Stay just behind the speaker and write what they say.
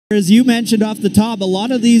As you mentioned off the top, a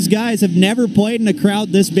lot of these guys have never played in a crowd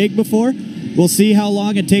this big before. We'll see how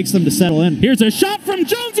long it takes them to settle in. Here's a shot from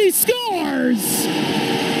Jones. He scores!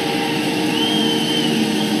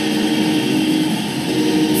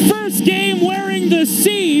 First game wearing the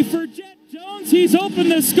C for Jet Jones. He's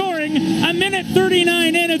opened the scoring. A minute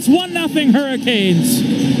 39 in. It's 1-0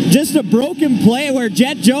 Hurricanes. Just a broken play where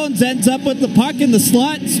Jet Jones ends up with the puck in the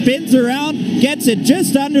slot, spins around, gets it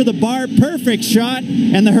just under the bar, perfect shot,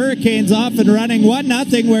 and the Hurricanes off and running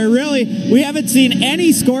 1-0, where really we haven't seen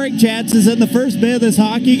any scoring chances in the first bit of this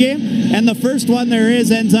hockey game, and the first one there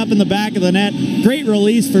is ends up in the back of the net. Great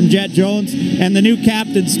release from Jet Jones, and the new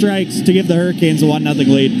captain strikes to give the Hurricanes a 1-0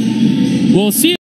 lead. We'll see.